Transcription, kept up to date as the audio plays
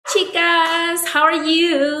how are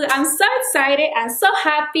you? I'm so excited. I'm so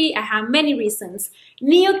happy. I have many reasons.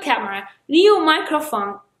 New camera, new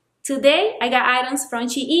microphone. Today I got items from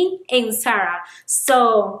Shein and Zara.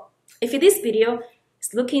 So if this video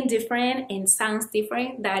is looking different and sounds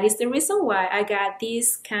different, that is the reason why I got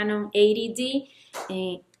this Canon 80D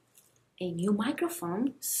and a new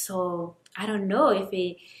microphone. So I don't know if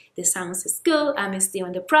the sounds is good. I'm still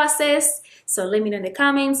in the process. So let me know in the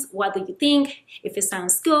comments, what do you think? If it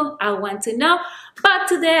sounds good, I want to know. But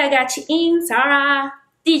today I got Shein, Zara,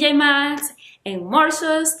 DJ Maxx, and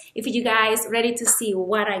Marshalls. If you guys ready to see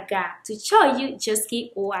what I got to show you, just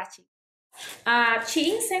keep watching.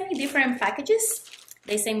 Shein sent me different packages.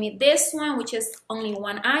 They sent me this one, which is only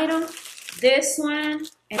one item. This one,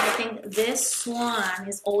 and I think this one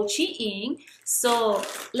is all Shein. So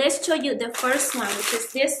let's show you the first one, which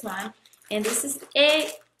is this one, and this is a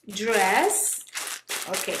dress.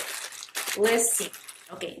 Okay, let's see.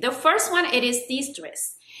 Okay, the first one, it is this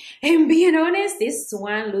dress, and being honest, this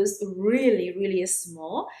one looks really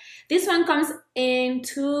small. This one comes in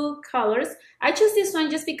two colors. I chose this one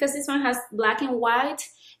just because this one has black and white,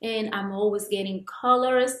 and I'm always getting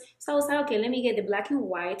colors, so I was like, okay, let me get the black and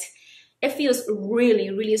white. It feels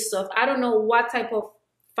really soft. I don't know what type of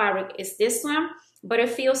fabric is this one, but it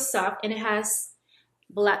feels soft and it has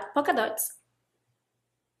black polka dots.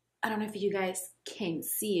 I don't know if you guys can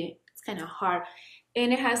see it. It's kind of hard.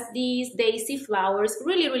 And it has these daisy flowers.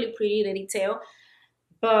 Really pretty, the detail.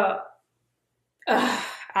 But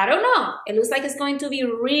I don't know. It looks like it's going to be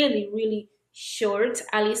really short,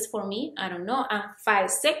 at least for me. I don't know. I'm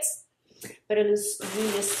 5'6", but it looks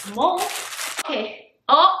really small. Okay.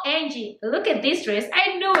 Oh, Angie, look at this dress.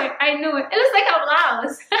 I knew it. It looks like a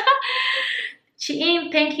blouse.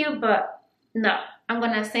 Shein, thank you, but no. I'm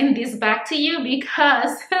gonna send this back to you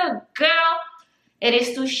because, girl, it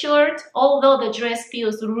is too short. Although the dress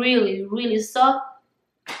feels really soft.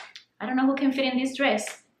 I don't know who can fit in this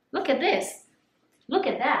dress. Look at this. Look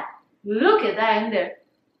at that. Look at that in there.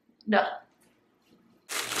 No.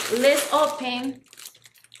 Let's open.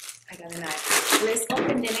 I got a knife. Let's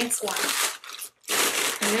open the next one.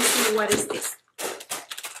 And let's see, what is this?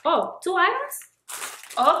 Oh, two items?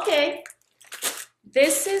 Okay.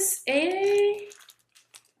 This is a...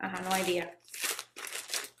 I have no idea.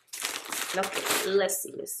 Okay, let's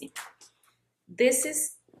see. This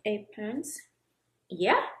is a pants.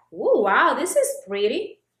 Yeah. Oh, wow, this is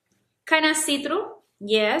pretty. Kind of see-through.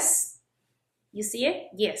 Yes. You see it?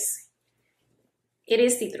 Yes. It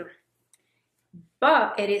is see-through.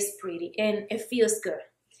 But it is pretty and it feels good.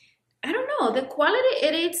 I don't know, the quality,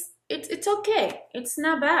 it's okay. It's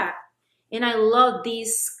not bad. And I love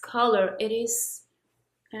this color. It is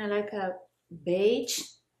kind of like a beige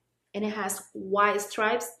and it has white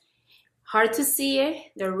stripes. Hard to see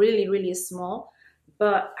it. They're really small,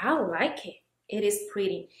 but I like it. It is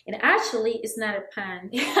pretty. And actually, it's not a pant.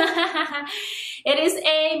 It is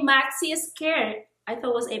a maxi skirt. I thought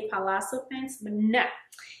it was a palazzo pants, but no.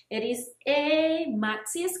 It is a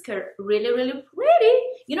maxi skirt, really pretty.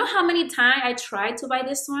 You know how many times I tried to buy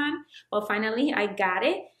this one, but finally I got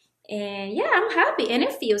it. And yeah, I'm happy, and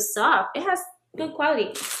it feels soft. It has good quality.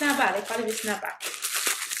 It's not bad. The quality is not bad.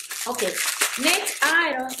 Okay, next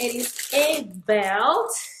item, it is a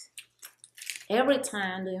belt. Every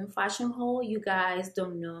time doing fashion haul, you guys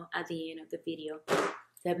don't know at the end of the video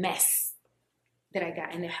the mess that I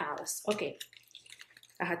got in the house. Okay.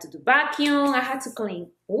 I had to do vacuum, I had to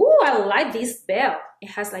clean. Oh, I like this belt.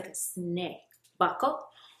 It has like a snake buckle.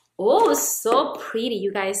 Oh, so pretty.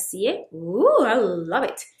 You guys see it? Oh, I love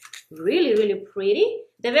it. Really pretty.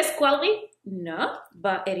 The best quality? No,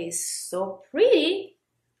 but it is so pretty.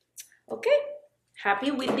 Okay,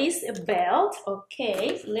 happy with this belt.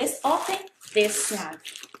 Okay, let's open this one.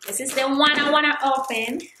 This is the one I want to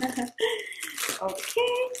open.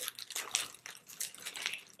 Okay.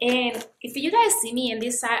 And if you guys see me in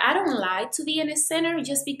this side, I don't like to be in the center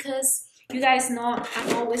just because you guys know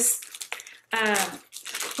I'm always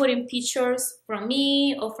putting pictures from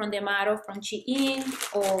me or from the model from Shein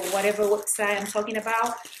or whatever website I'm talking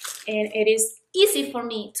about. And it is easy for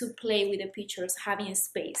me to play with the pictures, having a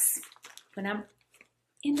space. When I'm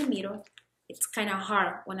in the middle, it's kind of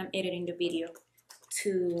hard when I'm editing the video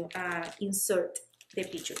to insert the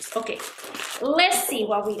pictures. Okay, let's see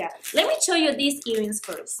what we got. Let me show you these earrings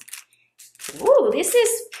first. Ooh, this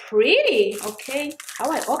is pretty. Okay, how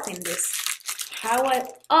I open this?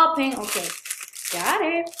 Okay, got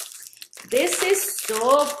it. This is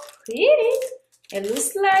so pretty. It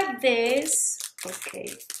looks like this.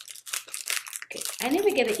 Okay, I never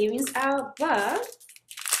get the earrings out, but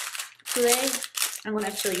today I'm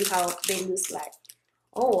gonna show you how they look like.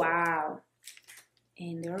 Oh wow,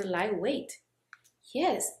 and they're lightweight.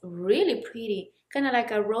 Yes, really pretty. Kind of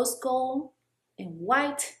like a rose gold and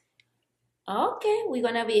white. Okay, we're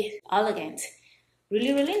gonna be elegant.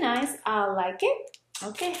 Really, really nice. I like it.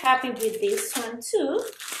 Okay, happy with this one too.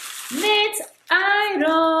 Next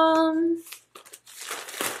item.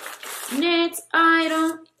 Next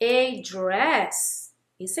item, a dress.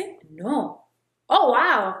 Is it? No. Oh,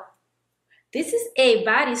 wow. This is a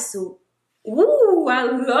bodysuit. Ooh, I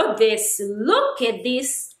love this. Look at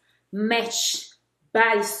this mesh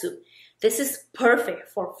bodysuit. This is perfect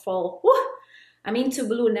for fall. Woo. I'm into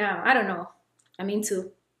blue now. I don't know. I'm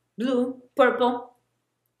into blue, purple,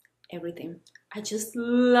 everything. I just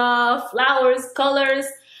love flowers, colors.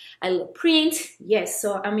 I love print. Yes,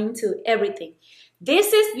 so I'm into everything.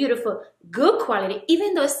 This is beautiful. Good quality.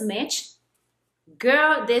 Even though it's mesh,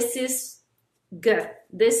 girl, this is good.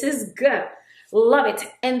 This is good. Love it.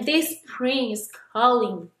 And this print is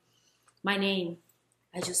calling my name.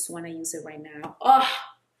 I just want to use it right now. Oh,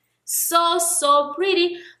 so, so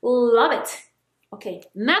pretty. Love it. Okay,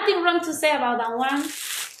 nothing wrong to say about that one.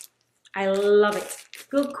 I love it.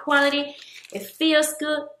 Good quality. It feels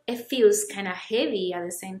good. It feels kind of heavy at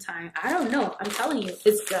the same time. I don't know. I'm telling you,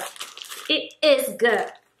 it's good. It is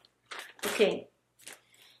good. Okay.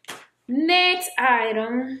 Next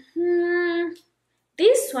item.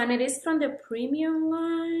 This one, it is from the premium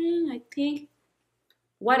line, I think.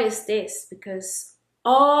 What is this? Because,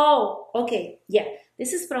 oh, okay. Yeah,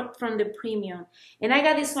 this is from the premium. And I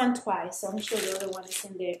got this one twice, so I'm sure the other one is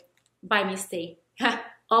in there by mistake.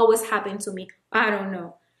 Always happened to me. I don't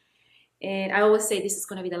know. And I always say this is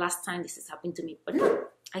going to be the last time this has happened to me. But no,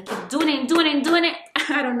 I keep doing it and doing it and doing it.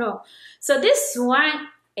 I don't know. So this one,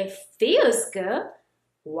 it feels good.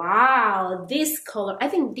 Wow, this color. I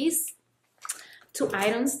think these two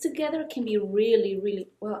items together can be really, really,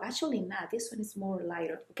 well, actually not. This one is more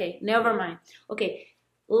lighter. Okay, never mind. Okay,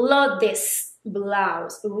 love this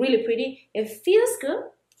blouse. Really pretty. It feels good.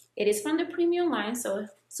 It is from the premium line, so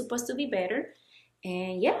it's supposed to be better.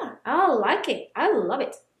 And yeah, I like it. I love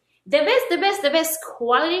it. The best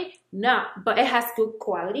quality? No, but it has good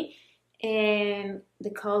quality. And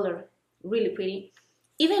the color, really pretty.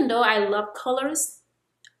 Even though I love colors,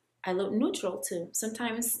 I love neutral too.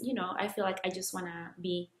 Sometimes, you know, I feel like I just want to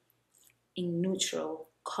be in neutral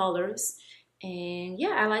colors. And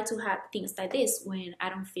yeah, I like to have things like this when I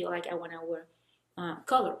don't feel like I want to wear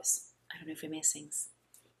colors. I don't know if it makes sense.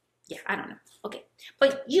 Yeah, I don't know. Okay,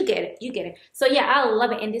 but you get it. You get it. So yeah, I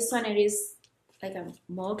love it. And this one, it is like a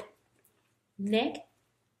mug neck,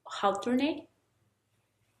 halter neck.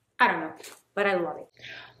 I don't know, but I love it.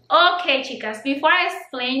 Okay, chicas, before I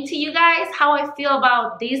explain to you guys how I feel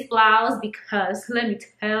about this blouse, because let me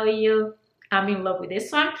tell you, I'm in love with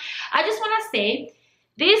this one. I just want to say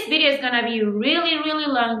this video is going to be really, really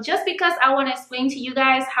long just because I want to explain to you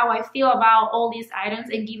guys how I feel about all these items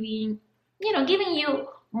and giving you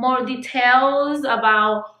more details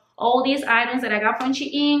about all these items that I got from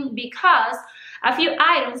Shein, because a few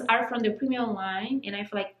items are from the premium line and I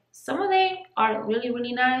feel like some of them are really,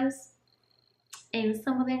 really nice. And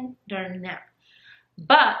some of them, they're not.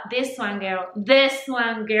 But this one, girl,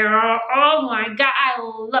 oh my God, I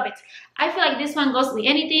love it. I feel like this one goes with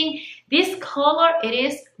anything. This color, it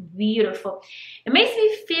is beautiful. It makes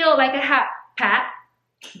me feel like I have pat,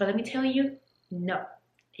 but let me tell you, no.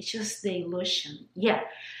 It's just the illusion. Yeah,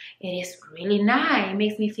 it is really nice. It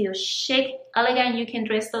makes me feel chic, elegant. You can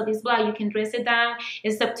dress up this blouse, you can dress it down.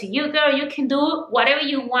 It's up to you, girl. You can do whatever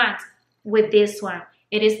you want with this one.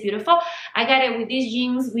 It is beautiful. I got it with these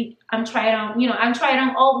jeans. I'm trying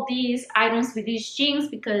on all these items with these jeans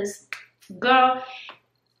because, girl,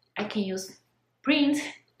 I can use print,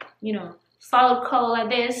 solid color like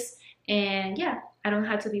this, and yeah, I don't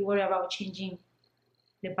have to be worried about changing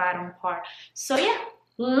the bottom part. So yeah,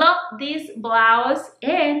 love this blouse,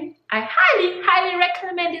 and I highly, highly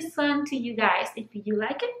recommend this one to you guys. If you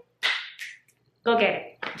like it, go get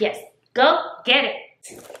it. Yes, go get it.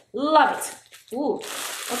 Love it. Ooh,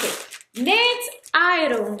 okay. Next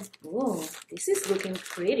item. Ooh, this is looking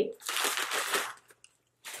pretty.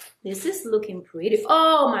 This is looking pretty.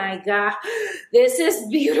 Oh my God, this is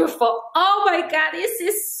beautiful. Oh my God, this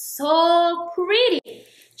is so pretty.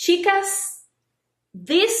 Chicas,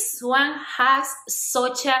 this one has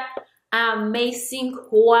such an amazing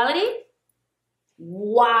quality.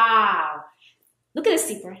 Wow. Look at the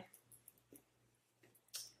zipper.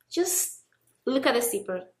 Just look at the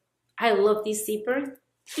zipper. I love this zipper.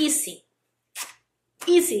 Easy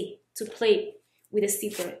to play with a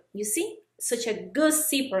zipper. You see, such a good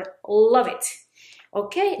zipper. Love it.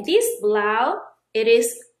 Okay, this blouse, it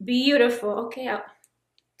is beautiful. Okay,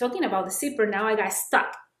 talking about the zipper now, I got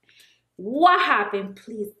stuck. What happened?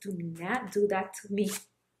 Please do not do that to me.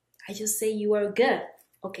 I just say you are good.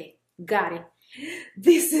 Okay, got it.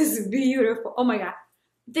 This is beautiful. Oh my God.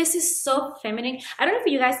 This is so feminine. I don't know if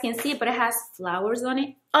you guys can see it, but it has flowers on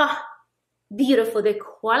it. Oh, beautiful. The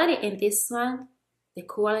quality in this one,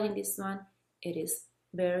 it is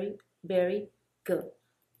very, very good.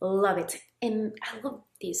 Love it. And I love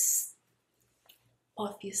this.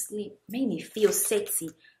 Obviously, made me feel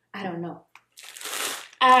sexy. I don't know.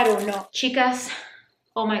 Chicas,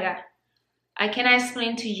 oh my God. I cannot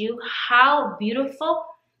explain to you how beautiful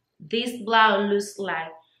this blouse looks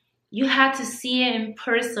like. You have to see it in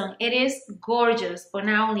person. It is gorgeous, but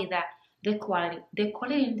not only that, the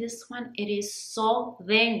quality in this one, it is so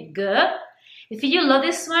dang good. If you love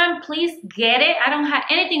this one, please get it. I don't have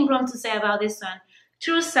anything wrong to say about this one.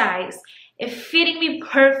 True size. It fitting me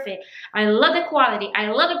perfect. I love the quality. I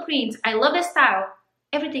love the print. I love the style.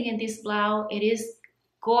 Everything in this blouse, it is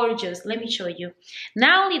gorgeous. Let me show you.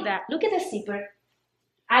 Not only that, look at the zipper.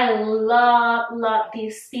 I love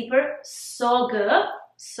this zipper. So good.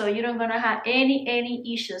 So you're not gonna have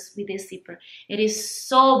any issues with this zipper. It is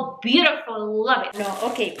so beautiful. Love it. No,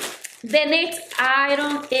 okay. The next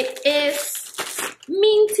item, it is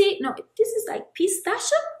minty. No, this is like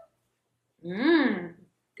pistachio.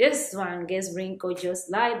 This one gets wrinkled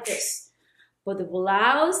just like this. But the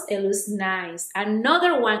blouse, it looks nice.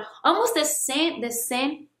 Another one, almost the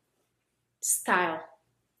same style.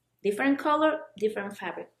 Different color, different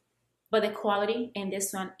fabric. But the quality in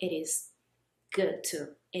this one, it is good too.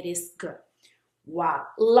 It is good. Wow,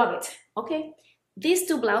 love it. Okay, these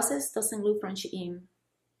two blouses doesn't look from Shein.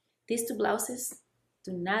 These two blouses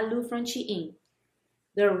do not look from Shein.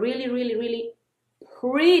 They're really, really, really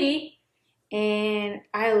pretty, and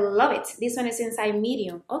I love it. This one is in size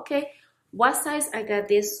medium. Okay, what size? I got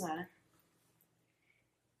this one.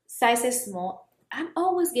 Size is small. I'm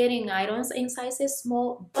always getting items in sizes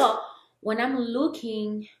small, but when I'm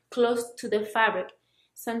looking close to the fabric,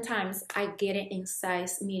 sometimes I get it in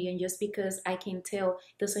size medium just because I can tell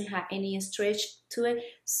it doesn't have any stretch to it.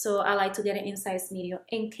 So I like to get it in size medium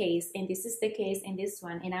in case, and this is the case in this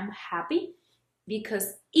one. And I'm happy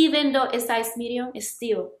because even though it's size medium, it's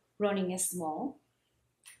still running small.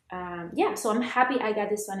 Yeah, so I'm happy I got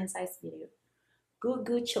this one in size medium.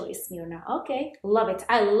 Good choice, Mirna. Okay, love it.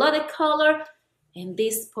 I love the color and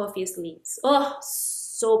these puffy sleeves. Oh,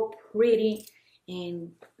 so pretty.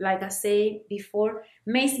 And like I said before,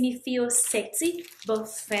 makes me feel sexy but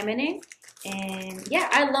feminine. And yeah,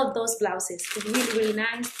 I love those blouses. It's really, really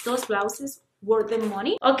nice. Those blouses worth the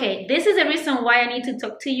money. Okay, this is the reason why I need to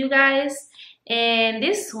talk to you guys. And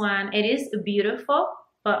this one, it is beautiful,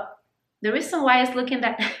 but the reason why it's looking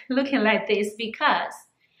like this because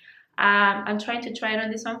I'm trying to try it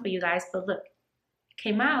on this one for you guys, but look, it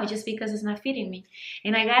came out just because it's not fitting me.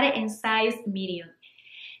 And I got it in size medium.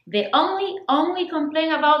 The only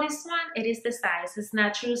complaint about this one, it is the size. It's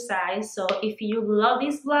not true size. So if you love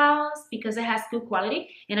this blouse because it has good quality,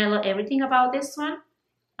 and I love everything about this one,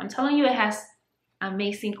 I'm telling you it has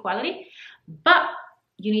amazing quality, but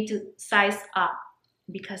you need to size up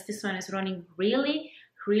because this one is running really,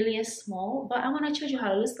 really small. But I want to show you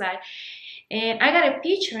how it looks like. And I got a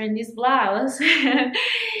picture in this blouse and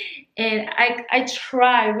I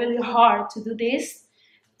try really hard to do this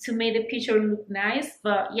to make the picture look nice,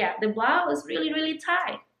 but yeah, the blouse is really, really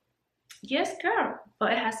tight. Yes, girl,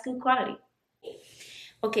 but it has good quality.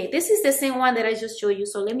 Okay, this is the same one that I just showed you,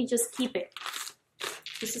 so let me just keep it.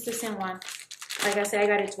 This is the same one. Like I said, I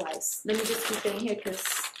got it twice. Let me just keep it in here because,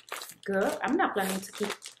 girl, I'm not planning to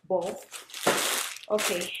keep both.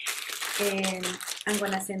 Okay, and I'm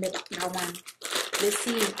gonna send it that one. Let's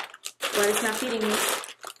see what is not fitting me,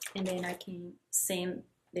 and then I can send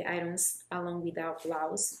the items along with our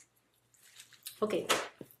blouse. Okay,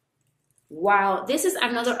 wow, this is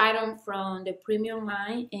another item from the premium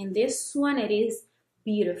line, and this one, it is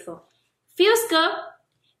beautiful, feels good,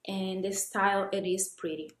 and the style, it is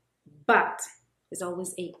pretty, but there's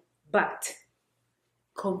always a but.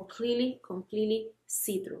 Completely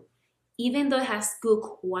see-through. Even though it has good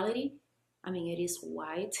quality, I mean, it is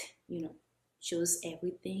white, you know, shows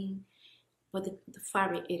everything, but the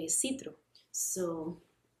fabric, it is see-through. So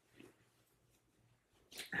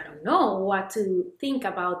I don't know what to think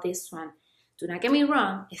about this one. Do not get me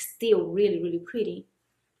wrong, it's still really, really pretty,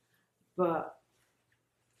 but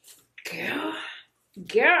girl,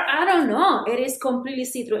 I don't know. It is completely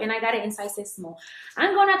see-through, and I got it in size small.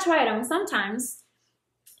 I'm gonna try it on sometimes,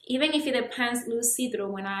 even if the pants look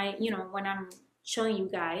see-through when I'm showing you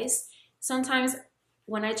guys. Sometimes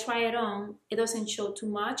when I try it on, it doesn't show too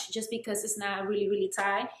much just because it's not really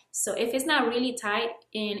tight. So if it's not really tight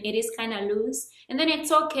and it is kind of loose, and then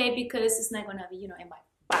it's okay because it's not gonna be, you know, in my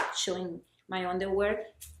back showing my underwear.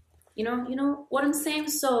 You know what I'm saying?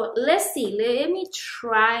 So let's see. Let me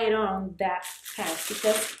try it on that pants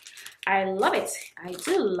because I love it. I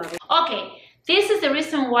do love it. Okay, this is the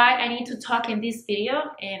reason why I need to talk in this video,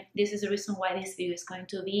 and this is the reason why this video is going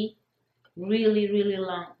to be really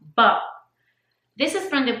long. But this is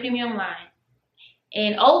from the premium line,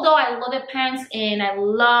 and although I love the pants and I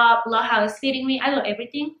love how it's fitting me, I love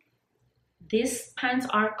everything, these pants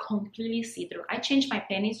are completely see-through. I changed my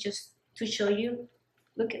panties just to show you.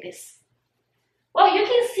 Look at this. Well, you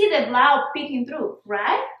can see the blouse peeking through,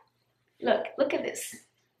 right? Look at this.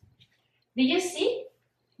 Did you see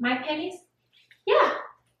my panties? Yeah,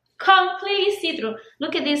 completely see-through.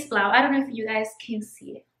 Look at this blouse. I don't know if you guys can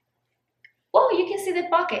see it. Oh, you can see the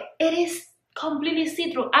pocket. It is completely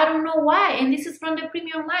see-through. I don't know why. And this is from the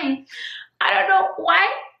premium line. I don't know why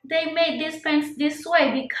they made these pants this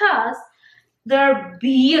way, because they're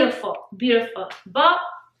beautiful. But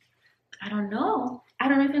I don't know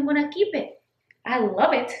if I'm gonna keep it. I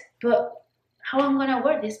love it, but how I'm gonna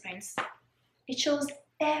wear these pants? It shows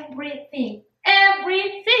everything.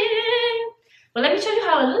 But let me show you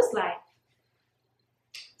how it looks like.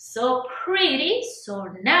 So pretty, so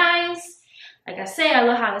nice. Like I say, I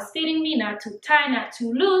love how it's fitting me. Not too tight, not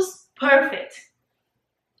too loose. Perfect.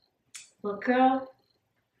 But girl,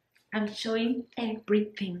 I'm showing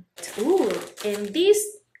everything. Ooh, and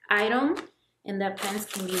this item and the pants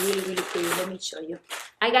can be really pretty. Let me show you.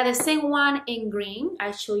 I got the same one in green.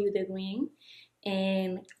 I show you the green,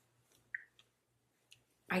 and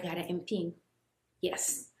I got it in pink.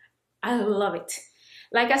 Yes, I love it.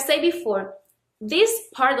 Like I said before, this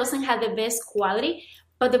part doesn't have the best quality,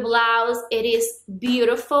 but the blouse, it is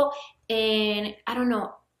beautiful. And I don't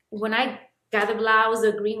know, when I got the blouse,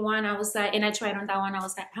 the green one, I was like, and I tried on that one, I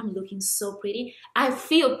was like, I'm looking so pretty. I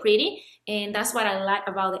feel pretty, and that's what I like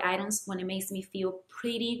about the items, when it makes me feel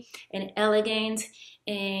pretty and elegant.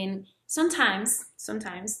 And sometimes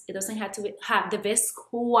it doesn't have to have the best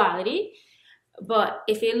quality, but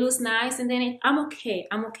if it looks nice, and then I'm okay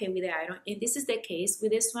with the item. And this is the case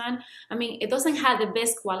with this one. I mean, it doesn't have the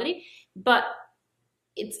best quality, but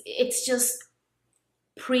it's just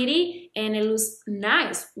pretty, and it looks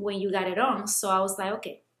nice when you got it on. So I was like,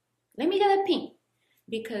 okay, let me get a pink,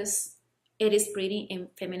 because it is pretty and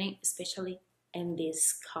feminine, especially in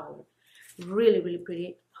this color. Really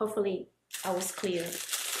pretty. Hopefully I was clear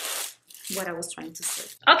what I was trying to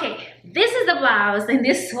say. Okay, this is the blouse, and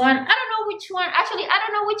this one, I don't know which one. Actually, I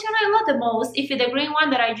don't know which one I love the most. If it's the green one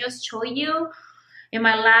that I just showed you in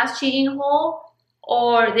my last Shein haul,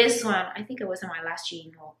 or this one. I think it was in my last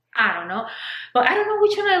Shein haul. I don't know, but I don't know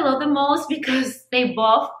which one I love the most, because they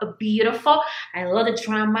both are beautiful. I love the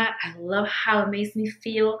drama. I love how it makes me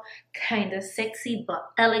feel kind of sexy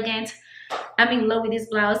but elegant. I'm in love with this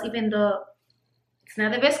blouse, even though it's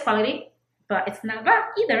not the best quality, but it's not bad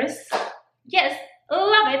either. Yes,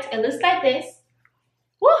 love it. It looks like this.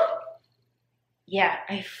 Woo! Yeah,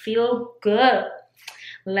 I feel good,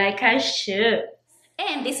 like I should.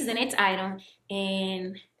 And this is the next item,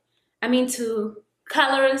 and I'm into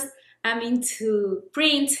colors, I'm into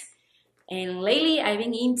print, and lately I've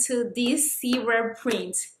been into this zebra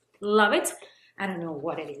print. Love it. I don't know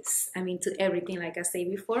what it is. I'm into everything, like I said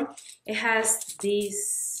before. It has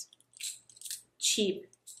this cheap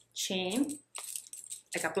chain,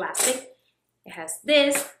 like a plastic. It has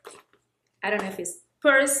this. I don't know if it's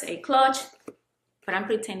purse, a clutch, but I'm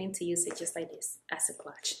pretending to use it just like this as a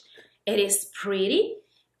clutch. It is pretty,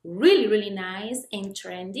 really nice and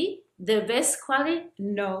trendy. The best quality?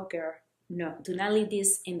 No, girl, no. Do not leave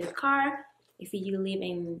this in the car. If you live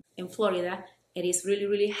in Florida, it is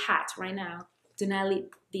really hot right now. Do not leave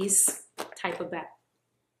this type of bag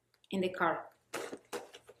in the car.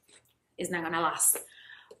 It's not gonna last.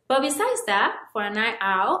 But besides that, for a night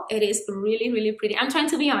out, it is really pretty. I'm trying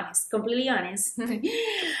to be honest, completely honest.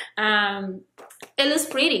 It looks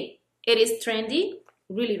pretty. It is trendy,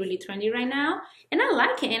 really trendy right now. And I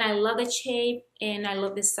like it, and I love the shape, and I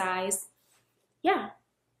love the size. Yeah,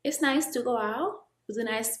 it's nice to go out. Do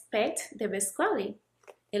not expect the best quality.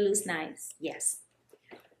 It looks nice, yes.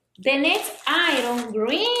 The next item,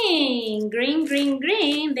 green.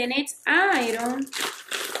 The next item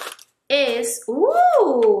is,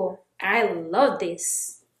 ooh, I love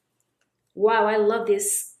this. Wow, I love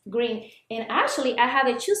this green. And actually, I have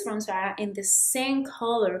a choose from Zara in the same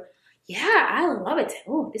color. Yeah, I love it.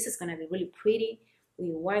 Oh, this is gonna be really pretty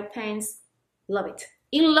with white pants. Love it.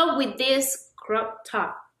 In love with this crop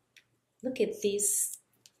top. Look at this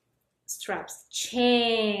straps,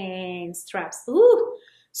 chain straps. Ooh,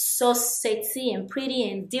 so sexy and pretty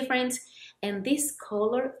and different. And this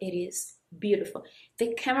color, it is beautiful.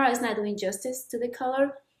 The camera is not doing justice to the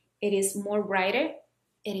color. It is more brighter.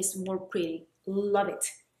 It is more pretty. Love it.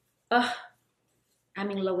 Ugh,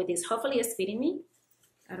 I'm in love with this. Hopefully it's fitting me.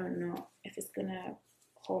 I don't know if it's gonna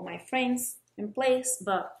hold my frames in place,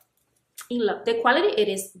 but in love. The quality, it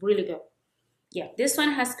is really good. Yeah, this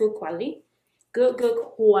one has good quality. Good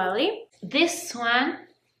quality. This one,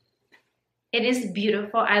 it is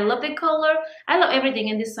beautiful. I love the color. I love everything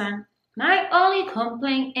in this one. My only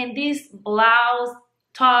complaint in this blouse,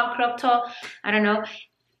 top, crop top, I don't know,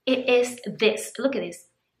 it is this. Look at this.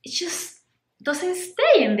 It just doesn't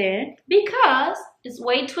stay in there because it's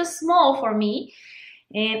way too small for me.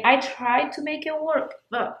 And I tried to make it work,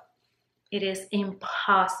 but it is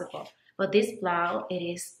impossible. But this blouse, it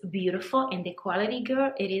is beautiful, and the quality,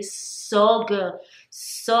 girl, it is so good.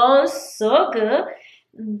 So good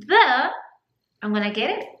that I'm gonna get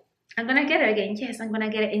it. I'm gonna get it again. Yes, I'm gonna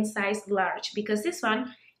get it in size large because this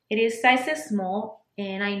one, it is size small,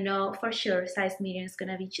 and I know for sure size medium is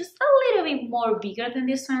gonna be just a little bit more bigger than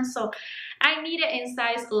this one. So I need it in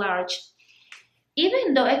size large.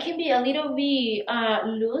 Even though it can be a little bit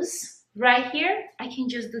loose right here, I can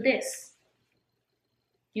just do this,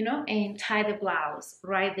 you know, and tie the blouse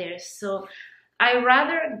right there. So I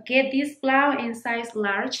rather get this blouse in size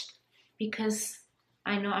large because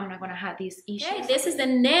I know I'm not gonna have these issues. Okay, this is the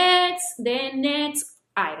next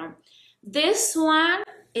item. This one,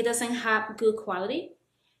 it doesn't have good quality.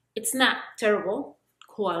 It's not terrible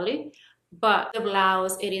quality, but the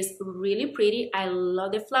blouse, it is really pretty. I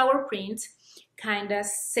love the flower print, kind of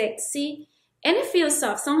sexy, and it feels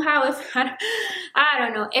soft. Somehow, if I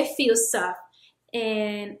don't know, it feels soft.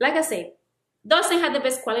 And like I said, doesn't have the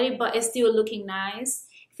best quality, but it's still looking nice.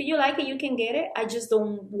 If you like it, you can get it. I just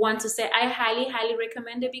don't want to say I highly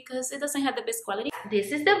recommend it because it doesn't have the best quality.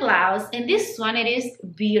 This is the blouse, and this one, it is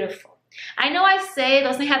beautiful. I know I say it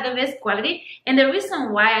doesn't have the best quality, and the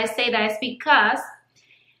reason why I say that is because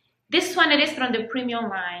this one, it is from the premium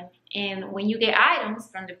line, and when you get items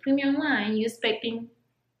from the premium line, you're expecting,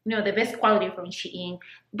 you know, the best quality from Shein.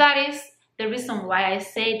 That is the reason why I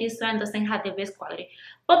say this one doesn't have the best quality.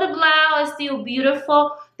 But the blouse is still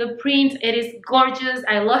beautiful. The print, it is gorgeous.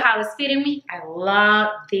 I love how it's fitting me. I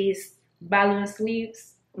love these balloon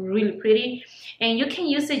sleeves, really pretty. And you can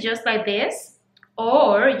use it just like this,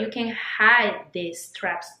 or you can hide these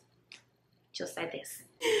straps just like this.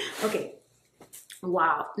 Okay,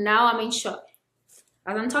 wow, now I'm in shock.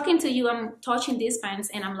 As I'm talking to you, I'm touching these pants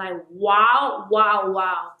and I'm like, wow.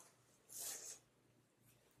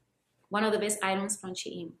 One of the best items from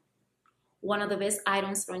Shein. One of the best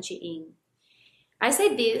items from Shein. I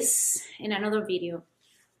said this in another video.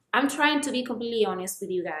 I'm trying to be completely honest with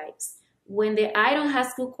you guys. When the item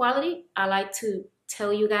has good quality, I like to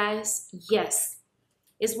tell you guys, yes,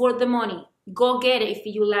 it's worth the money. Go get it if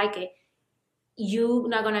you like it. You're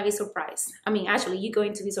not gonna be surprised. I mean, actually, you're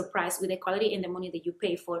going to be surprised with the quality and the money that you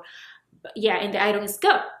pay for. But yeah, and the item is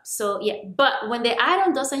good. So yeah, but when the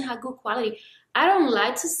item doesn't have good quality, I don't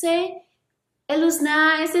like to say it looks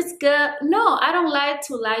nice, it's good. No, I don't like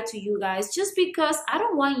to lie to you guys just because I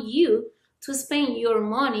don't want you to spend your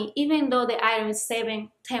money even though the item is $7,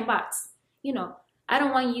 $10. You know, I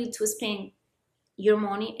don't want you to spend your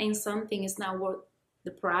money and something is not worth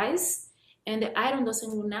the price and the item doesn't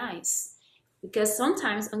look nice. Because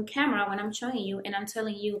sometimes on camera, when I'm showing you and I'm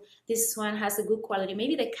telling you this one has a good quality,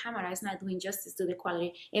 maybe the camera is not doing justice to the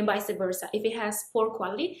quality and vice versa. If it has poor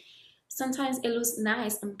quality, sometimes it looks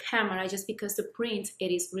nice on camera just because the print,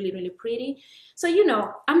 it is really pretty. So, you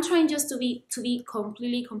know, I'm trying just to be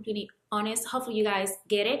completely honest. Hopefully you guys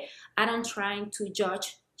get it. I don't trying to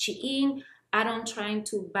judge Shein. I don't trying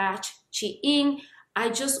to bash Shein. I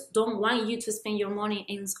just don't want you to spend your money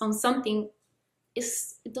on something it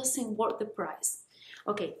doesn't worth the price.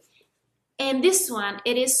 Okay, and this one,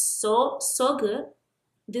 it is so good.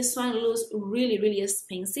 This one looks really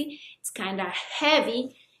expensive. It's kind of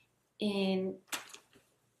heavy, and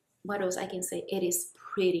what else I can say? It is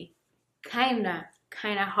pretty. Kind of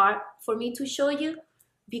hard for me to show you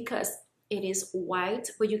because it is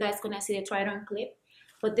white, but you guys gonna see the try-on clip.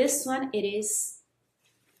 But this one, it is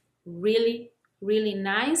really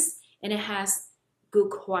nice, and it has good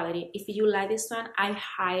quality. If you like this one, I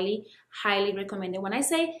highly recommend it. When I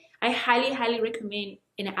say I highly recommend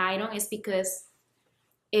an item, it's because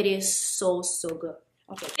it is so good.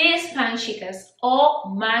 Okay, this pants, chicas, oh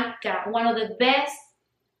my god, one of the best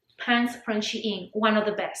pants from Shein, one of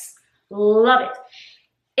the best. Love it.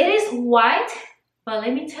 It is white, but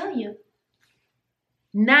let me tell you,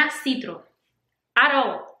 not see-through at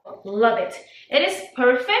all. Love it. It is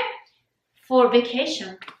perfect for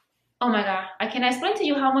vacation. Oh my god, I cannot explain to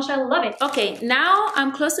you how much I love it. Okay, now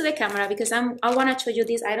I'm close to the camera because I want to show you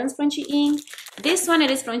these items from Shein. This one, it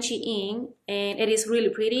is from Shein, and it is really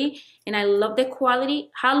pretty, and I love the quality.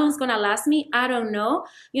 How long it's gonna last me, I don't know.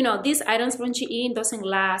 You know, these items from Shein doesn't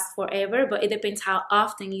last forever, but it depends how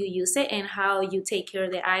often you use it and how you take care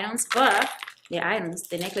of the items. But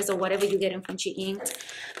the necklace or whatever you get in from Shein.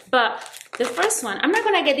 But the first one, I'm not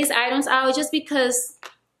gonna get these items out just because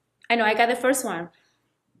I know I got the first one.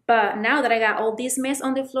 But now that I got all this mess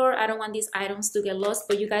on the floor, I don't want these items to get lost.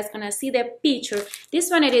 But you guys gonna see the picture. This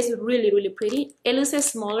one, it is really, really pretty. It looks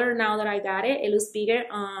smaller now that I got it. It looks bigger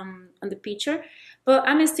on the picture. But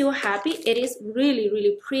I'm still happy. It is really,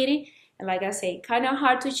 really pretty. And like I say, kind of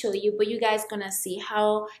hard to show you. But you guys gonna see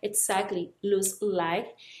how exactly looks like.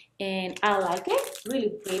 And I like it. Really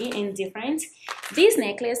pretty and different. This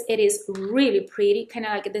necklace, it is really pretty. Kind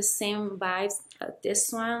of like the same vibes as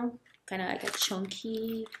this one. Kind of like a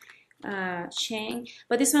chunky chain,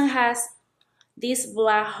 but this one has this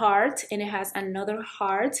black heart and it has another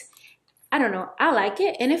heart. I don't know, I like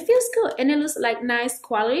it and it feels good and it looks like nice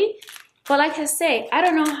quality. But like I say, I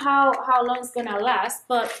don't know how long it's gonna last,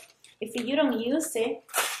 but if you don't use it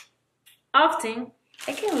often,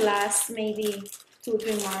 it can last maybe 2 or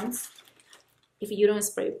 3 months if you don't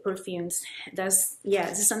spray perfumes. This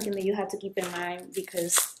is something that you have to keep in mind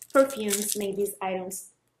because perfumes make these items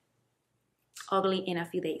ugly in a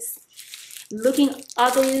few days. Looking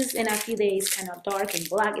ugly in a few days, kind of dark and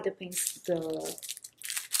black, it depends the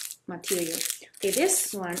material. Okay,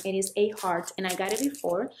 this one, it is a heart and I got it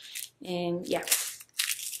before, and yeah,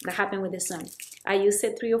 that happened with this one. I used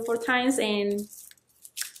it 3 or 4 times and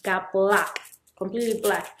got black, completely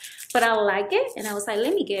black, but I like it and I was like,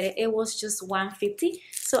 let me get it. It was just $150,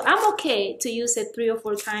 so I'm okay to use it 3 or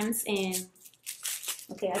 4 times. And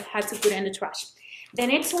okay, I had to put it in the trash. The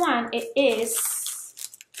next one, it is,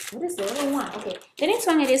 what is the other one? Okay, the next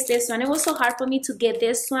one, it is this one. It was so hard for me to get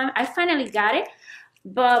this one. I finally got it,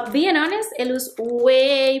 but being honest, it looks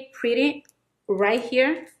way pretty right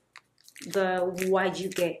here. The what you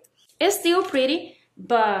get, it's still pretty,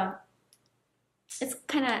 but it's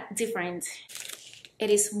kind of different. It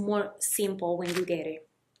is more simple when you get it.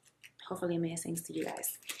 Hopefully it makes sense to you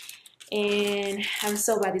guys. And I'm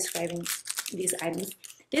so bad describing these items.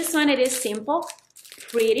 This one, it is simple,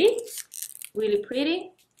 pretty, really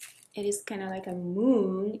pretty. It is kind of like a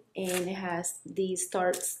moon and it has these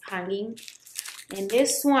stars hanging. And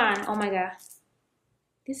this one, oh my god,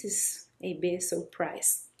 this is a big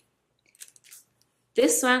surprise.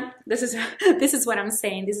 This one, this is what I'm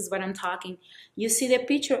saying, this is what I'm talking. You see the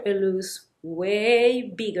picture, it looks way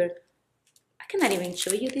bigger. I cannot even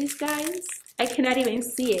show you this, guys. I cannot even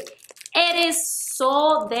see it. It is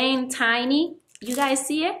so dang tiny. You guys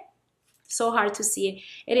see it? So hard to see it.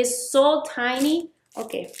 It is so tiny.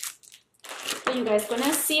 Okay, so you guys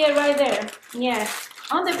gonna see it right there. Yeah,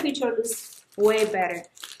 on the picture it looks way better.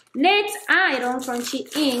 Next item from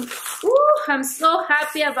Shein. Ooh, I'm so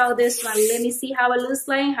happy about this one. Let me see how it looks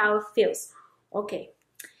like, how it feels. Okay,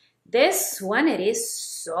 this one, it is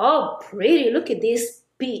so pretty. Look at this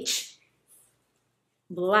peach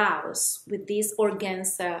blouse with these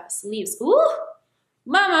organza sleeves. Ooh,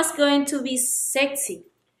 mama's going to be sexy.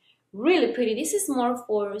 Really pretty. This is more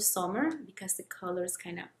for summer because the color is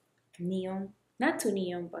kind of neon. Not too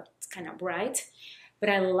neon, but it's kind of bright. But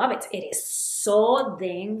I love it. It is so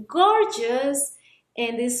dang gorgeous.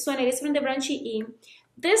 And this one, it is from the brand Shein.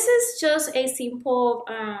 This is just a simple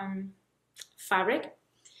fabric,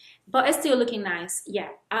 but it's still looking nice. Yeah,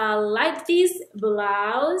 I like this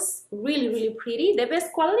blouse. Really, really pretty. The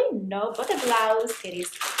best quality? No, but the blouse, it is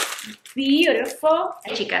beautiful.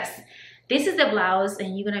 Chicas, this is the blouse,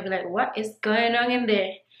 and you're gonna be like, what is going on in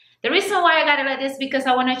there? The reason why I got it like this because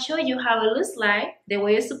I want to show you how it looks like, the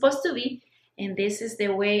way it's supposed to be. And this is the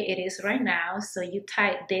way it is right now. So you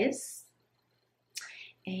tie this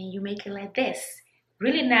and you make it like this.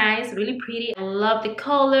 Really nice, really pretty. I love the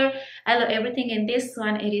color. I love everything in this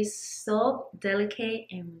one. It is so delicate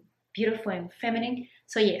and beautiful and feminine.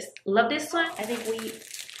 So yes, love this one. I think we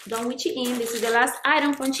done with Shein. This is the last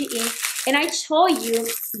item from Shein. And I showed you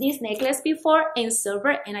this necklace before in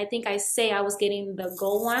silver. And I think I say I was getting the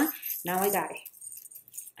gold one. Now I got it.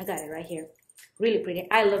 I got it right here. Really pretty.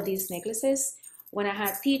 I love these necklaces. When I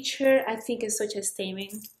had picture, I think it's such a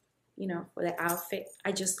statement, you know, for the outfit.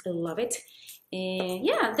 I just love it. And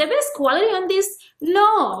yeah, the best quality on this,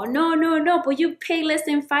 no, but you pay less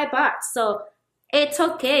than $5, so it's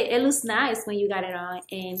okay. It looks nice when you got it on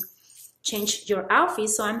and change your outfit.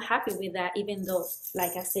 So I'm happy with that, even though,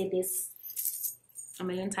 like I said this a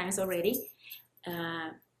million times already,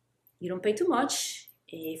 you don't pay too much.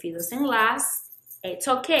 If it doesn't last, it's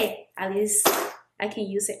okay. At least I can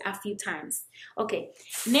use it a few times. Okay,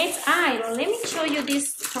 next item. Let me show you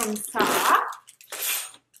this from Zara.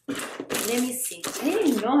 Let me see. I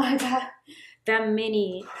didn't know I got that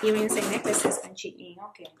many earrings and necklaces from Shein.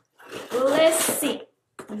 Okay, let's see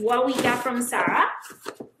what we got from Zara.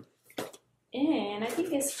 And I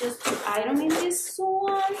think it's just 2 items in this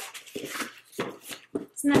one.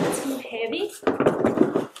 It's not too heavy.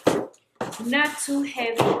 Not too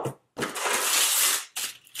heavy.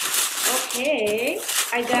 Okay,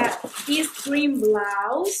 I got this green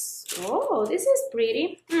blouse. Oh, this is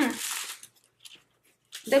pretty.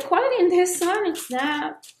 The quality in this one is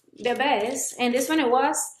not the best. And this one, it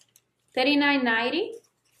was $39.90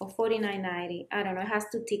 or $49.90. I don't know. It has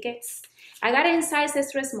 2 tickets. I got it in size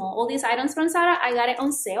extra small. All these items from Zara, I got it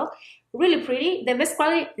on sale. Really pretty. The best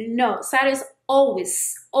quality? No. Zara is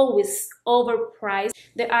always overpriced.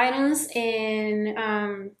 The items in,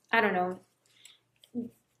 I don't know.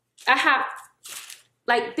 I have,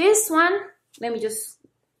 like this one. Let me just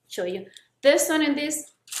show you. This one and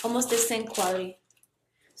this, almost the same quality.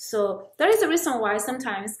 So that is the reason why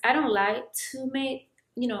sometimes I don't like to make,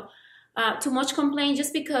 you know, too much complaint,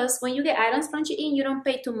 just because when you get items from Shein, you don't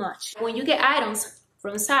pay too much. When you get items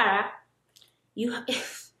from Zara, you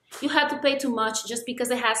have to pay too much just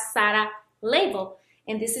because it has Zara label.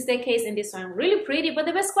 And this is the case in this one. Really pretty, but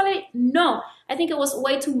the best quality, no. I think it was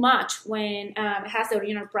way too much when it has the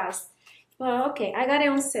original price. But okay, I got it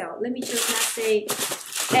on sale. Let me just not say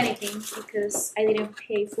anything because I didn't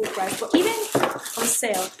pay full price. But even on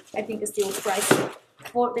sale, I think it's still pricey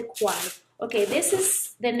for the quality. Okay, this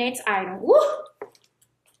is the next item. Woo!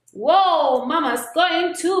 Whoa, mama's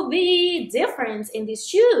going to be different in these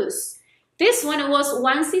shoes. This one was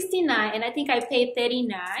 $169 and I think I paid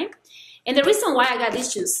 $39. And the reason why I got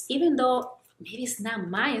these shoes, even though maybe it's not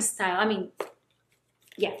my style, I mean,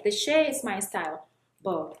 yeah, the SHERE is my style,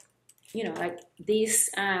 but you know, like this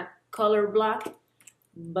color block,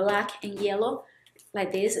 black and yellow,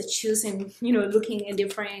 like this, choosing, you know, looking in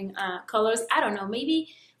different colors. I don't know, maybe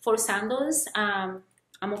for sandals, I'm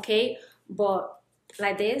okay, but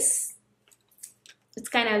like this, it's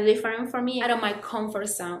kind of different for me. Out of my comfort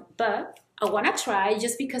zone, but I want to try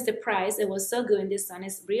just because the price, it was so good. And this one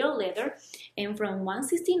is real leather, and from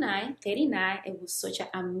 $169, $39, it was such an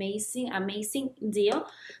amazing deal.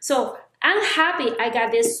 So I'm happy I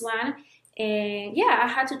got this one, and yeah, I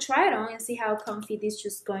had to try it on and see how comfy this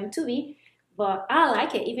shoe's going to be. But I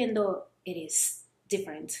like it, even though it is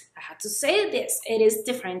different. I have to say this, it is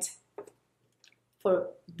different for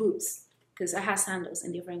boots because I have sandals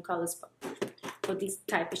in different colors, but for this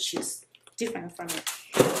type of shoes, different from me.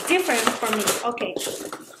 Different from me. Okay,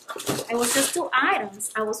 it was just 2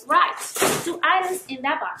 items. I was right. 2 items in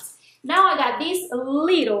that box. Now I got this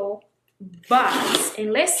little box,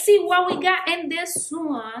 and let's see what we got in this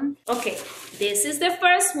one. Okay, this is the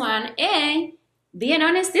first one, and being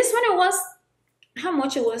honest, this one, it was, how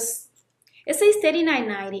much it was? It says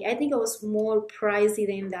 $39.90. I think it was more pricey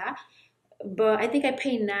than that, but I think I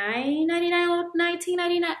paid $9.99 or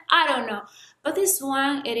 $19.99. I don't know. But this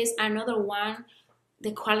one, it is another one.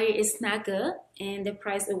 The quality is not good, and the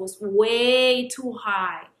price, it was way too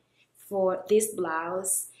high for this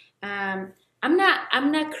blouse. I'm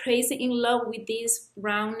not crazy in love with this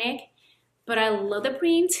round neck, but I love the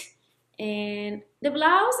print, and the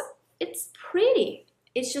blouse, it's pretty.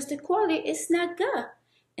 It's just the quality is not good,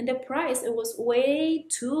 and the price, it was way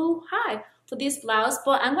too high for this blouse.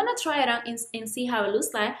 But I'm gonna try it on and see how it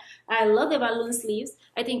looks like. I love the balloon sleeves.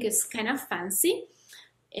 I think it's kind of fancy.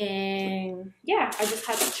 And yeah, I just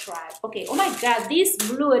had to try it. Okay, oh my god, this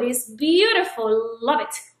blue, it is beautiful. Love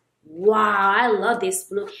it. Wow, I love this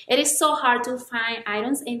blue. It is so hard to find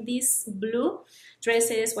items in this blue,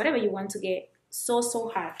 dresses, whatever you want to get. So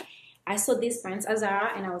hard. I saw these pants at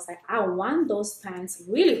Zara and I was like, I want those pants.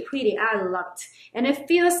 Really pretty. I love it, and it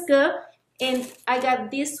feels good. And I got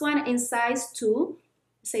this one in size 2.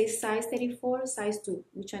 It says size 34, size 2.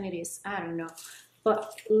 Which one it is? I don't know,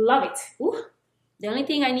 but love it. Ooh. The only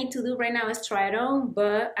thing I need to do right now is try it on,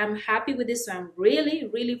 but I'm happy with this one.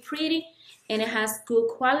 Really pretty, and it has good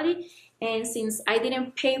quality. And since I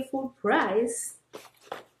didn't pay full price,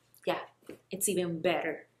 yeah, it's even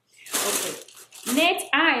better. Okay, next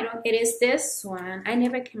item, it is this one. I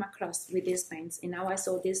never came across with these pants, and now I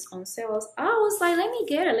saw this on sales. I was like, let me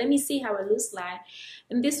get it. Let me see how it looks like.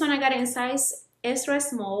 And this one I got in size extra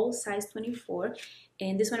small, size 24,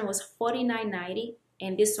 and this one was $49.90.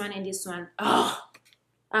 And this one, oh,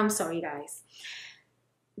 I'm sorry guys.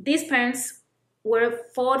 These pants were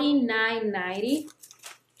 $49.90,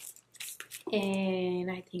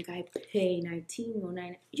 and I think I paid 19 or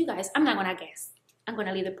 9. You guys, I'm not gonna guess. I'm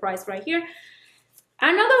gonna leave the price right here.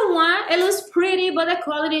 Another one, it looks pretty, but the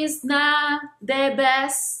quality is not the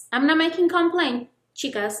best. I'm not making complaint,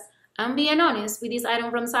 chicas. I'm being honest with this item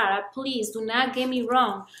from Zara. Please do not get me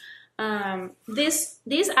wrong.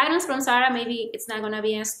 These items from Zara, maybe it's not gonna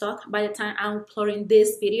be in stock by the time I'm uploading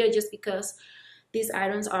this video, just because these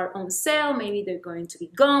items are on sale. Maybe they're going to be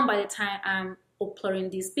gone by the time I'm uploading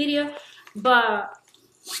this video. But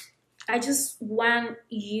I just want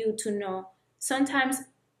you to know, sometimes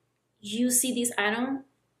you see this item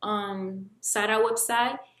on Zara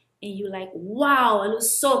website and you're like, wow, it looks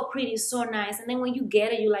so pretty, so nice. And then when you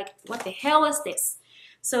get it, you're like, what the hell is this?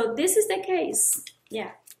 So this is the case,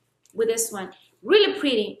 yeah, with this one. Really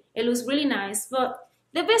pretty, it looks really nice, but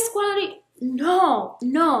the best quality, no,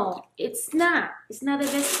 it's not. It's not the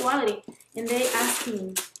best quality. And they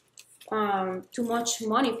asking too much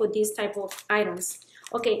money for these type of items.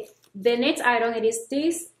 Okay, the next item, it is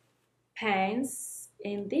this pants.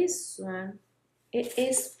 And this one, it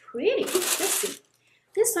is pretty. Let's see.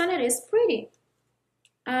 This one, it is pretty.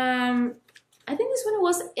 I think this one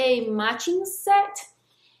was a matching set,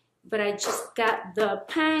 but I just got the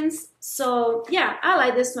pants. So yeah, I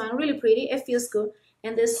like this one. Really pretty. It feels good.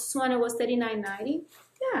 And this one, it was $39.90.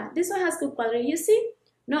 Yeah, this one has good quality. You see,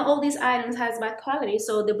 not all these items has bad quality.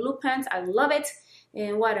 So the blue pants, I love it.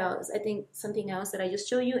 And what else? I think something else that I just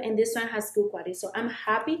showed you. And this one has good quality. So I'm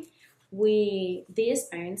happy with these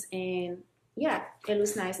pants, and yeah, it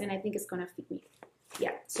looks nice, and I think it's gonna fit me.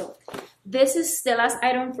 Yeah, so this is the last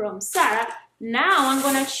item from Zara. Now I'm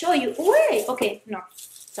gonna show you, wait, okay, no,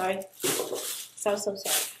 sorry.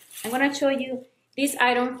 I'm gonna show you this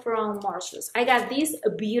item from Marshalls. I got this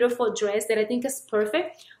beautiful dress that I think is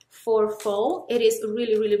perfect for fall. It is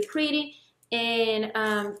really pretty, and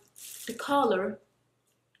the color,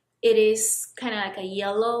 it is kind of like a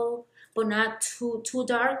yellow, but not too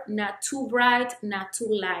dark, not too bright, not too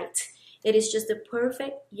light. It is just the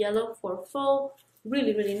perfect yellow for fall.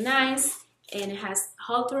 Really nice. And it has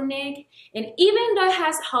halter neck. And even though it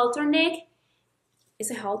has halter neck,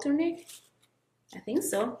 is it halter neck? I think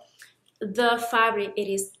so. The fabric, it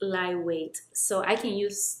is lightweight. So I can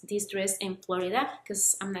use this dress in Florida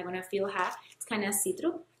because I'm not gonna feel hot. It's kind of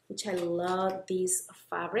see-through, which I love this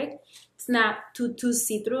fabric. It's not too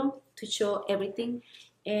see-through to show everything.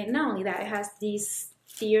 And not only that, it has these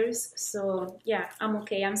tiers, so yeah, I'm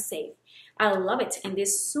okay, I'm safe. I love it. And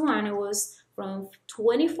this one, it was from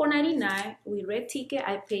 $24.99 with red ticket.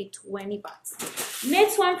 I paid 20 bucks.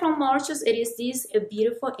 Next one from Marshalls, it is this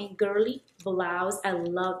beautiful and girly blouse. I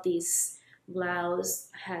love this blouse.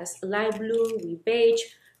 It has light blue with beige,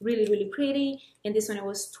 really pretty. And this one, it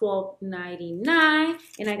was $12.99,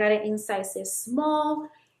 and I got it in sizes small.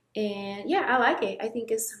 And yeah, I like it. I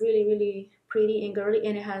think it's really pretty and girly,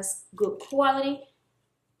 and it has good quality.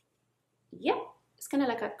 Yeah, it's kind of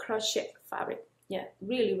like a crochet fabric. Yeah,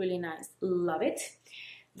 really nice. Love it.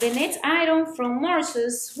 The next item from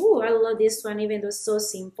Marshalls. Ooh, I love this one, even though it's so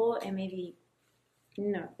simple, and maybe,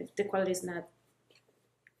 no, the quality is not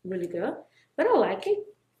really good, but I like it.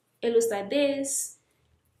 It looks like this.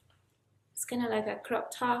 It's kind of like a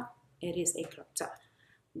crop top. It is a crop top.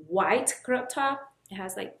 White crop top. It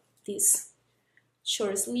has like these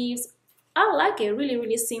short sleeves. I like it.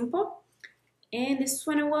 Really simple. And this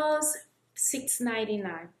one was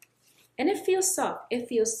 $6.99. And it feels soft. It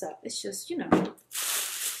feels soft. It's just, you know,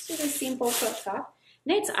 it's just a simple crop top.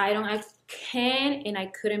 Next item, I can and I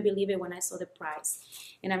couldn't believe it when I saw the price.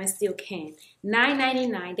 And I still can.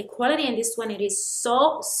 $9.99. The quality in this one, it is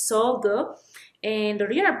so good. And the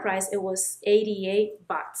original price, it was 88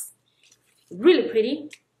 bucks. Really pretty.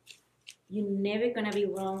 You're never gonna be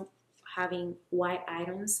wrong having white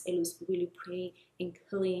items. It looks really pretty and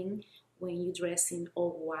clean when you dress in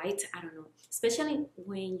all white. I don't know, especially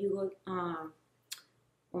when you go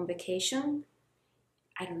on vacation.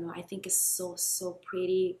 I don't know, I think it's so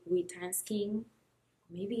pretty with tan skin.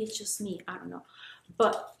 Maybe it's just me, I don't know,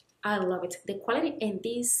 but I love it. The quality in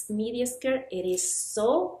this media skirt, it is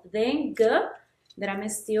so dang good that I'm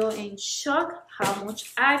still in shock how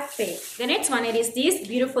much I paid. The next one, it is this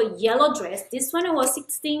beautiful yellow dress. This one, it was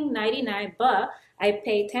 $16.99, but I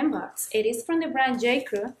paid 10 bucks. It is from the brand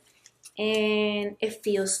J.Crew, and it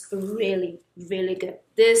feels really good.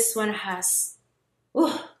 This one has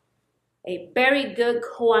a very good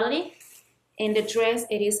quality, and the dress,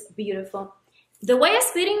 it is beautiful. The way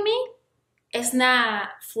it's fitting me, it's not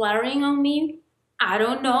flattering on me. I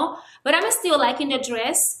don't know, but I'm still liking the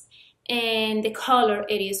dress. And the color,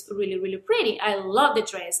 it is really pretty. I love the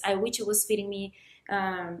dress. I wish it was fitting me,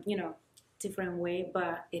 you know, different way,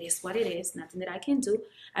 but it is what it is. Nothing that I can do.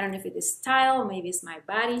 I don't know if it is style, maybe it's my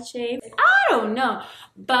body shape, I don't know.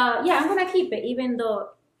 But yeah, I'm gonna keep it even though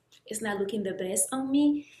it's not looking the best on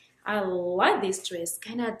me. I like this dress,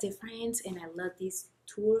 kind of different, and I love this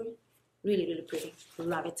tour. Really, really pretty.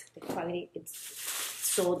 Love it. The quality, it's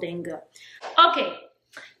so dang good. Okay,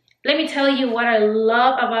 let me tell you what I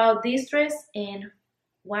love about this dress and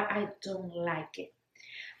what I don't like it.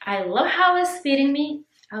 I love how it's fitting me.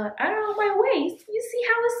 I don't know, my waist. You see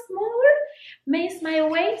how it's smaller? Makes my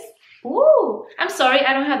waist. Ooh, I'm sorry,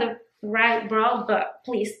 I don't have the right bra, but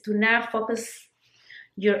please do not focus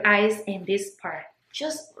your eyes in this part.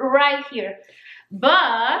 Just right here.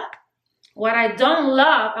 But what I don't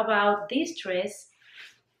love about this dress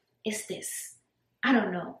is this. I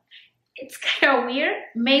don't know. It's kind of weird.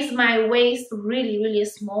 Makes my waist really, really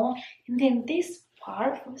small. And then this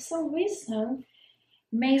part, for some reason,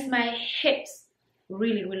 makes my hips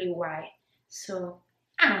really, really wide. So,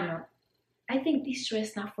 I don't know. I think this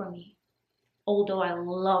dress not for me. Although I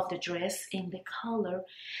love the dress and the color.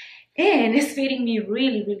 And it's fitting me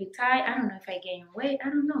really, really tight. I don't know if I gained weight. I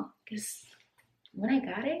don't know. Because when I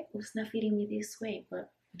got it, it was not fitting me this way. But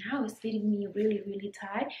now it's fitting me really, really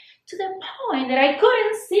tight. To the point that I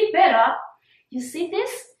couldn't see better. You see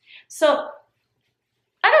this? So,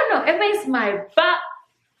 I don't know. It makes my butt,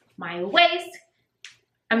 my waist,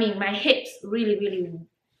 my hips really, really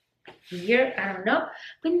weird. I don't know.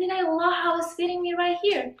 But then I love how it's fitting me right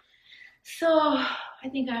here. So, I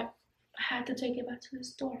think I had to take it back to the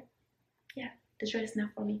store. Yeah, the dress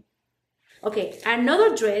not for me. Okay,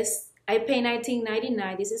 another dress. I pay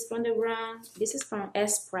 $19.99. This is from the brand. This is from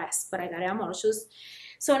Express, but I got it on Marshalls.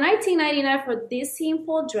 So $19.99 for this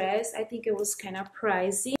simple dress. I think it was kind of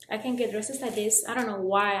pricey. I can get dresses like this. I don't know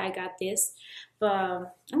why I got this,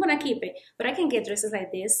 but I'm gonna keep it. But I can get dresses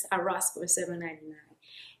like this at Ross for $7.99.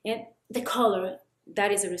 And the color,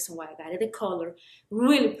 that is the reason why I got it. The color,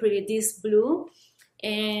 really pretty. This blue.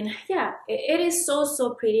 And yeah, it is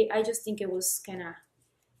so pretty. I just think it was kind of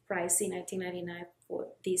pricey, $19.99 for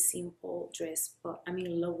this simple dress. But I'm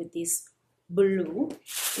in love with this blue.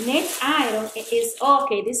 Next item is,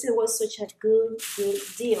 okay, this was such a good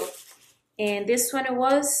deal. And this one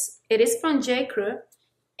it is from J.Crew.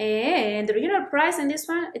 And the original price on this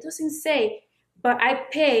one, it doesn't say. But I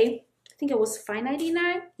paid, I think it was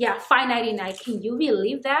 $5.99. Yeah, $5.99. Can you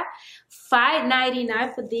believe that?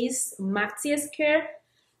 $5.99 for this maxi skirt.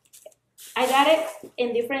 I got it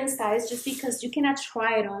in different sizes just because you cannot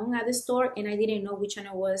try it on at the store, and I didn't know which one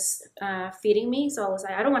it was fitting me. So I was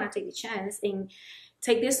like, I don't want to take the chance and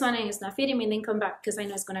take this one and it's not fitting me and then come back because I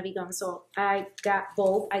know it's going to be gone. So I got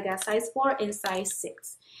both. I got size 4 and size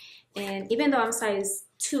 6. And even though I'm size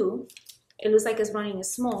 2, it looks like it's running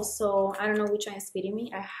small. So I don't know which one is fitting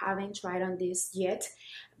me. I haven't tried on this yet.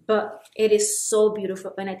 But it is so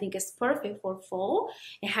beautiful, and I think it's perfect for fall.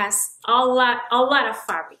 It has a lot of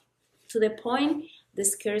fabric. To the point, the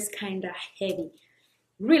skirt is kind of heavy.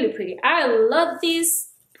 Really pretty. I love this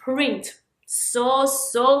print.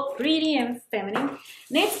 So pretty and feminine.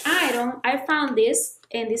 Next item, I found this,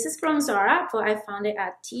 and this is from Zara, but I found it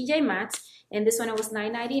at TJ Maxx, and this one was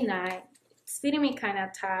 $9.99. It's fitting me kind of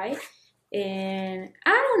tight, and I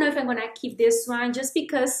don't know if I'm gonna keep this one just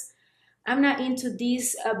because I'm not into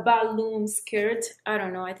this balloon skirt. I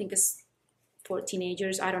don't know. I think it's for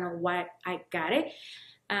teenagers. I don't know why I got it.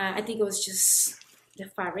 I think it was just the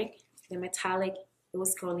fabric, the metallic. It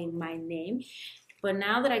was calling my name. But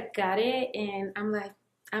now that I got it, and I'm like,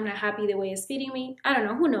 I'm not happy the way it's fitting me. I don't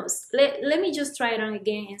know. Who knows? Let me just try it on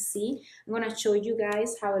again and see. I'm going to show you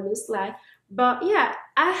guys how it looks like. But yeah,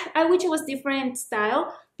 I wish it was different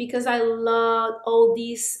style because I love all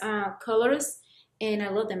these colors. And I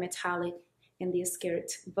love the metallic in this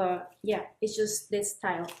skirt. But yeah, it's just this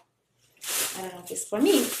style. I don't know if it's for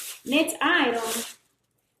me. Next item.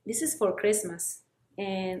 This is for Christmas.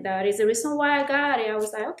 And that is the reason why I got it. I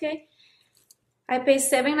was like, okay. I paid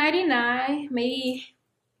 $7.99. Maybe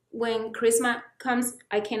when Christmas comes,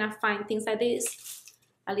 I cannot find things like this.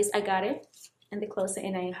 At least I got it in the closet.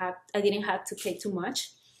 And I didn't have to pay too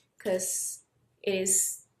much. Because it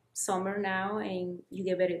is summer now. And you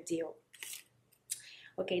get a better deal.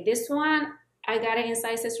 Okay, this one, I got it in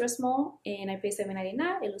size extra small, and I paid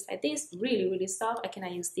 $7.99. It looks like this, really soft. I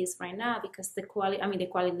cannot use this right now because the quality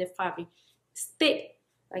of the fabric is thick.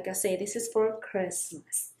 Like I said, this is for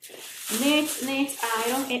Christmas. Next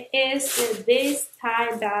item, it is this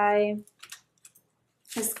tie-dye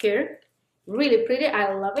skirt. Really pretty.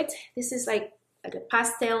 I love it. This is like a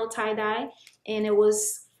pastel tie-dye, and it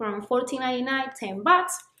was from $14.99, $10.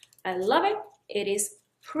 I love it. It is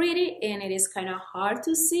pretty, and it is kind of hard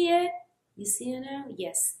to see it. You see it now?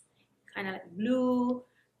 Yes. kind of like blue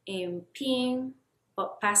and pink,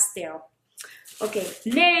 but pastel. Okay,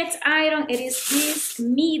 next item, it is this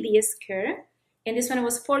midi skirt, and this one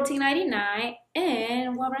was $14.99.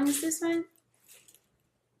 And what brand is this one?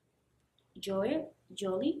 Jolly.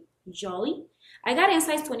 I got it in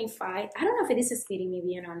size 25. I don't know if this is fitting me,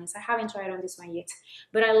 being honest. I haven't tried on this one yet,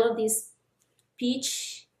 but I love this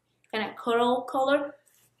peach kind of coral color,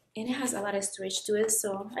 and it has a lot of stretch to it,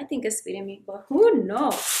 so I think it's fitting me, but who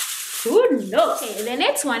knows? Okay, the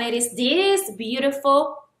next one, it is this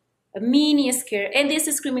beautiful mini skirt, and this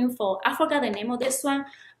is screaming fall. I forgot the name of this one,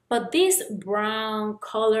 but this brown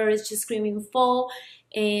color is just screaming fall,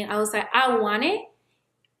 and I was like, I want it.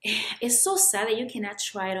 It's so sad that you cannot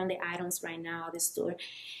try it on the items right now at the store,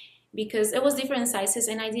 because it was different sizes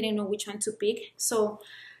and I didn't know which one to pick. So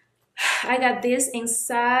I got this in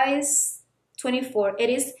size 24. It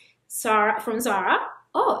is from Zara.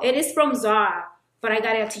 Oh, it is from Zara, but I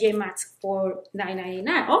got it at TJ Maxx for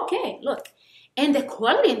 $9.99. Okay, look. And the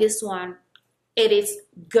quality in this one, it is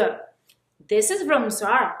good. This is from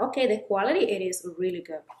Zara. Okay, the quality, it is really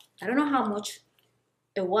good. I don't know how much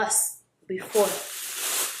it was before,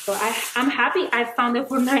 but I'm happy I found it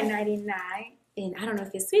for $9.99, and I don't know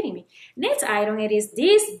if it's fitting me. Next item, it is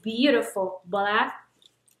this beautiful black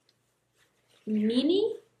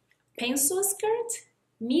mini pencil skirt,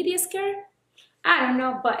 midi skirt. I don't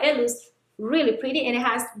know, but it looks really pretty, and it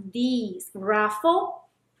has these ruffle,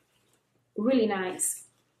 really nice.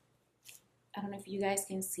 I don't know if you guys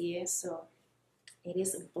can see it. So it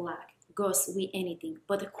is black, goes with anything,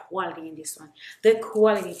 but the quality in this one, the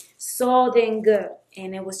quality so dang good,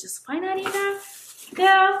 and it was just $5.99.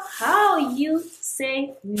 Girl, how you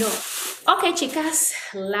say no? Okay, chicas,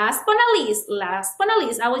 last but not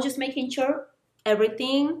least, I was just making sure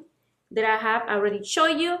everything that I have I already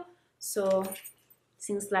showed you. So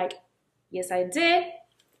seems like yes, I did.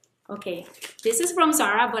 Okay, this is from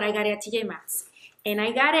Zara, but I got it at TJ Maxx, and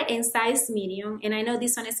I got it in size medium, and I know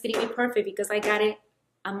this one is fitting me perfect because I got it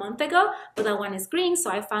a month ago, but that one is green, so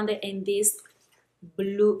I found it in this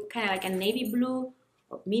blue, kind of like a navy blue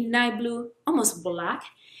or midnight blue, almost black,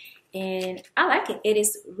 and I like it. It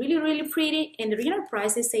is really, really pretty, and the original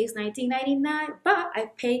price it says $19.99, but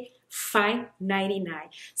I paid $5.99.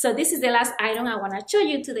 So this is the last item I want to show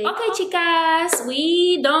you today. Okay, chicas,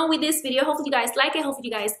 we done with this video. Hopefully you guys like it. Hopefully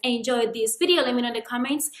you guys enjoyed this video. Let me know in the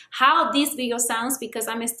comments how this video sounds, because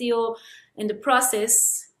I'm still in the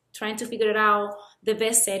process trying to figure it out the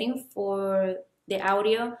best setting for the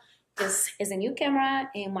audio, because it's a new camera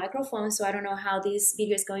and microphone, so I don't know how this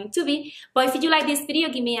video is going to be. But if you like this video,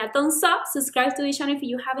 give me a thumbs up, subscribe to the channel if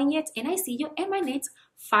you haven't yet, and I see you in my next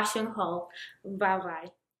fashion haul. Bye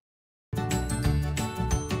bye.